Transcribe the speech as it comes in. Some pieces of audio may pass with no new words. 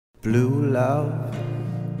Blue love,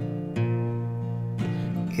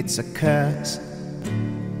 it's a curse.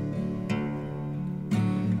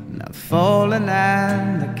 Now falling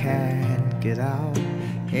and I can't get out.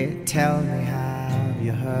 Hey, tell me, have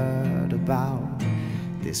you heard about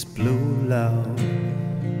this blue love?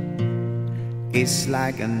 It's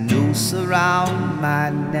like a noose around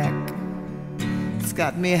my neck. It's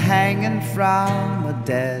got me hanging from a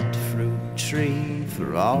dead fruit tree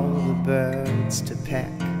for all the birds to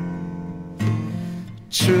peck.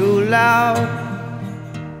 True love,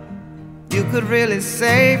 you could really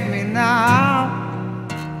save me now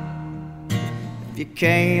if you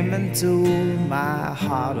came into my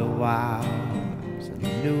heart a while. It's a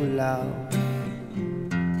new love,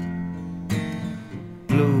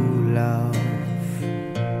 blue love.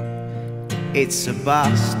 It's a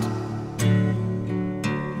bust.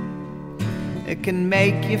 It can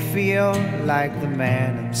make you feel like the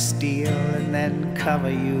man of steel and then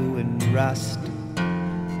cover you in rust.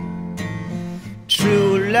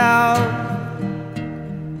 True love,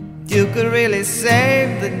 you could really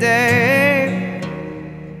save the day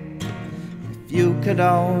if you could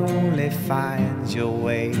only find your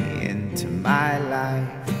way into my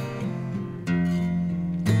life.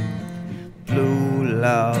 Blue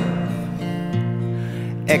love,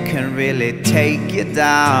 it can really take you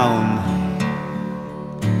down.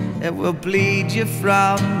 It will bleed you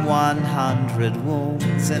from 100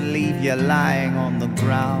 wounds and leave you lying on the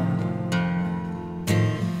ground.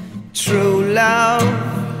 True love,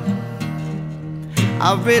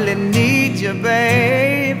 I really need you,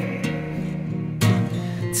 babe,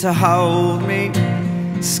 to hold me,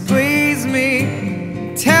 squeeze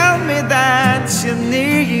me, tell me that you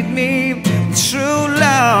need me. True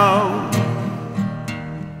love,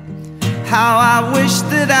 how I wish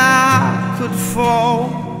that I could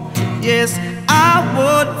fall. Yes, I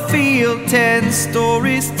would feel 10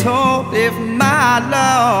 stories tall if my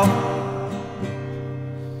love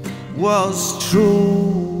was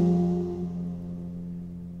true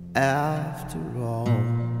after all.